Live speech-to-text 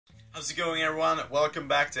How's it going, everyone? Welcome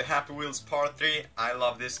back to Happy Wheels Part 3. I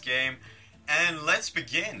love this game. And let's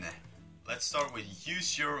begin. Let's start with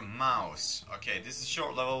use your mouse. Okay, this is a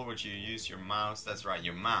short level where you use your mouse. That's right,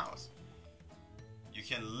 your mouse. You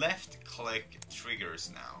can left click triggers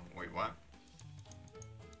now. Wait, what?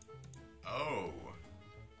 Oh.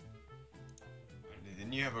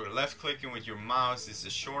 Then you have a left clicking with your mouse. This is a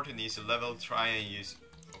short and easy level. Try and use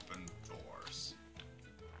open doors.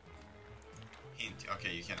 Hint.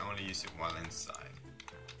 Okay, you can only use it while inside.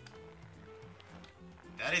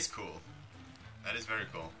 That is cool. That is very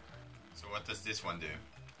cool. So what does this one do?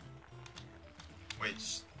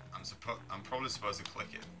 Wait, I'm probably supposed to click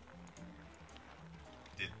it.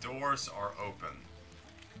 The doors are open.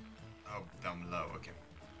 Oh, down below. Okay.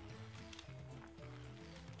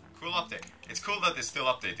 Cool update. It's cool that they still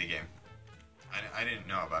update the game. I didn't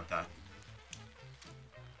know about that.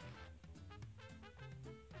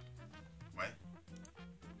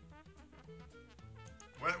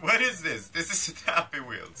 What is this? This is Happy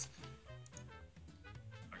Wheels.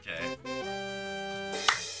 Okay.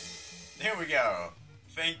 There we go.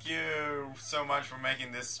 Thank you so much for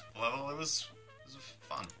making this level. It was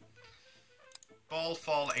fun. Ball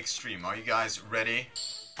Fall Extreme. Are you guys ready?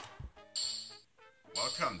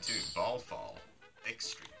 Welcome to Ball Fall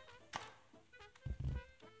Extreme.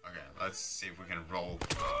 Okay, let's see if we can roll.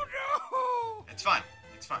 Oh no! It's fine.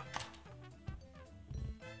 It's fine.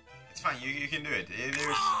 It's fine. You can do it.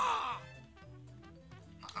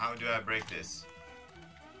 How do I break this?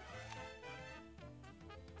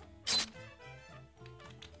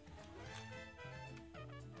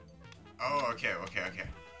 Oh, okay.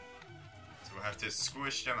 So we have to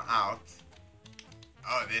squish them out.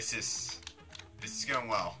 Oh, this is going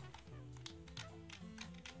well.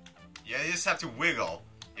 Yeah, you just have to wiggle.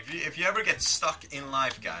 If you ever get stuck in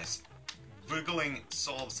life, guys, wiggling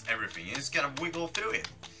solves everything. You just gotta wiggle through it.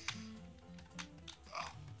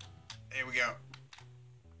 Oh, there we go.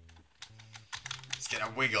 Just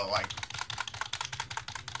gotta wiggle like.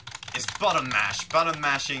 It's button mash. Button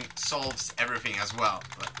mashing solves everything as well.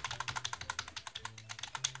 But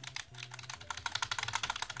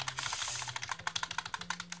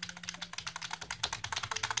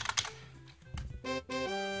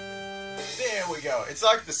there we go. It's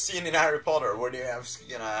like the scene in Harry Potter where you have,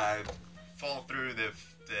 fall through the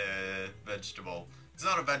vegetable. It's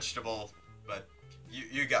not a vegetable, but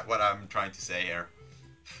you got what I'm trying to say here.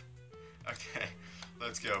 Okay,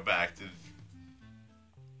 let's go back to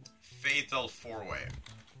Fatal 4-Way.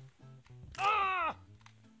 Ah!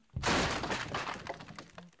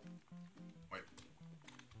 Wait.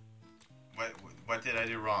 What did I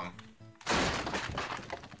do wrong?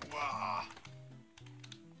 Wow.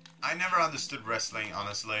 I never understood wrestling,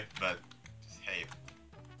 honestly, but hey,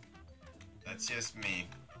 that's just me.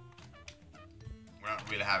 We don't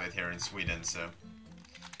really have it here in Sweden, so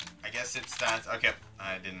I guess it's that. Okay,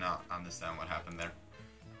 I did not understand what happened there.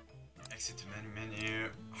 Exit to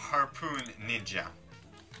menu. Harpoon Ninja.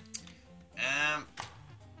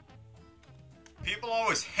 People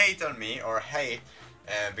always hate on me, or hate,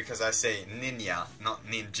 because I say ninja, not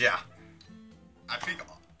ninja. I think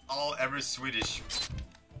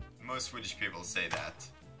most Swedish people say that.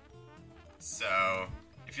 So,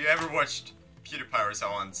 if you ever watched PewDiePie or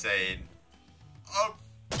someone saying, oh,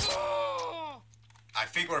 I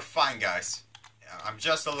think we're fine, guys. I'm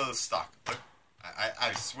just a little stuck. Look,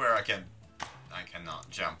 I swear I cannot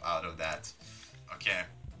jump out of that. Okay.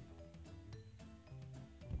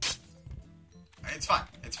 It's fine.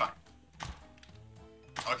 It's fine.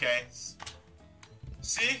 Okay.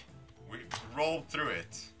 See? We rolled through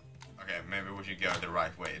it. Okay, maybe we should go the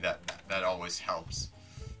right way. That always helps.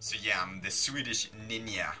 So yeah, I'm the Swedish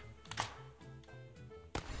ninja.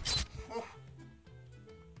 Whew.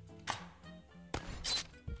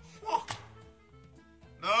 Whew.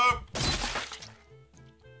 No.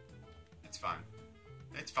 It's fine.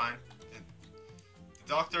 It's fine. The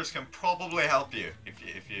doctors can probably help you if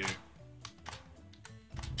you.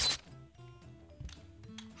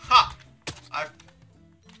 Ha!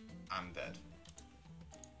 I'm dead.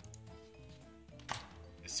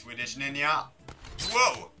 The Swedish ninja.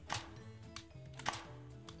 Whoa!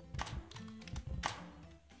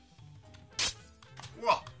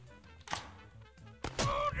 Whoa!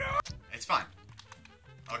 It's fine.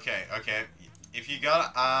 Okay. If you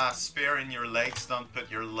got a spear in your legs, don't put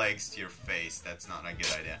your legs to your face. That's not a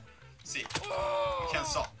good idea. See,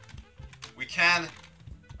 we can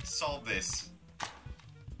solve this.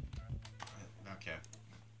 Okay.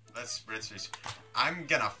 Let's. I'm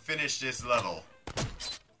gonna finish this level.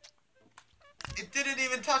 It didn't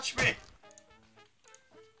even touch me.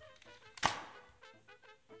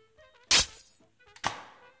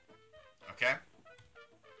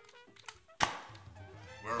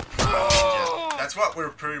 That's what we're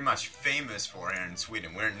pretty much famous for here in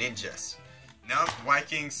Sweden. We're ninjas. No,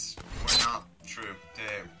 Vikings were not true.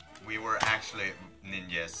 We were actually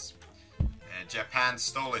ninjas. Japan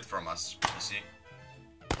stole it from us, you see.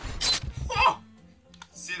 Whoa!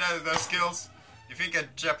 See those skills? You think a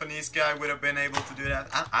Japanese guy would have been able to do that?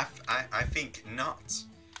 I think not.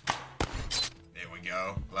 There we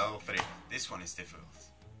go. Level 3. This one is difficult.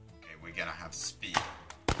 Okay, we're gonna have speed.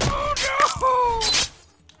 Oh no!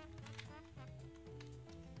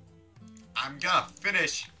 I'm gonna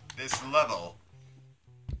finish this level.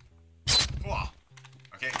 Whoa.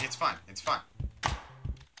 Okay, it's fine. It's fine.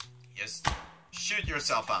 Just shoot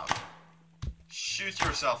yourself out. Shoot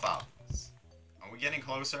yourself out. Are we getting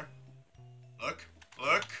closer? Look.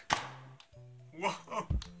 Look. Whoa.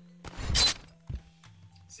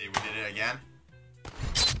 See, we did it again.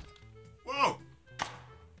 Whoa.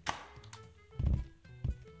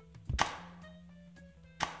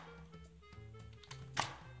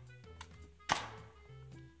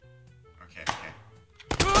 Okay, okay.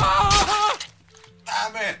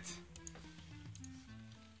 Damn it!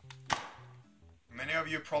 Many of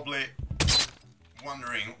you probably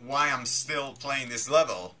wondering why I'm still playing this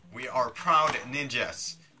level. We are proud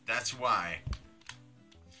ninjas. That's why.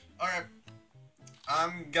 Alright.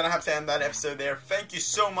 I'm gonna have to end that episode there. Thank you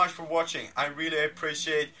so much for watching. I really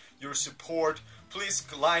appreciate your support. Please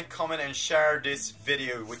like, comment and share this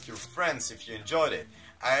video with your friends if you enjoyed it.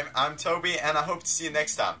 I'm Thooby and I hope to see you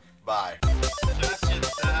next time. Bye.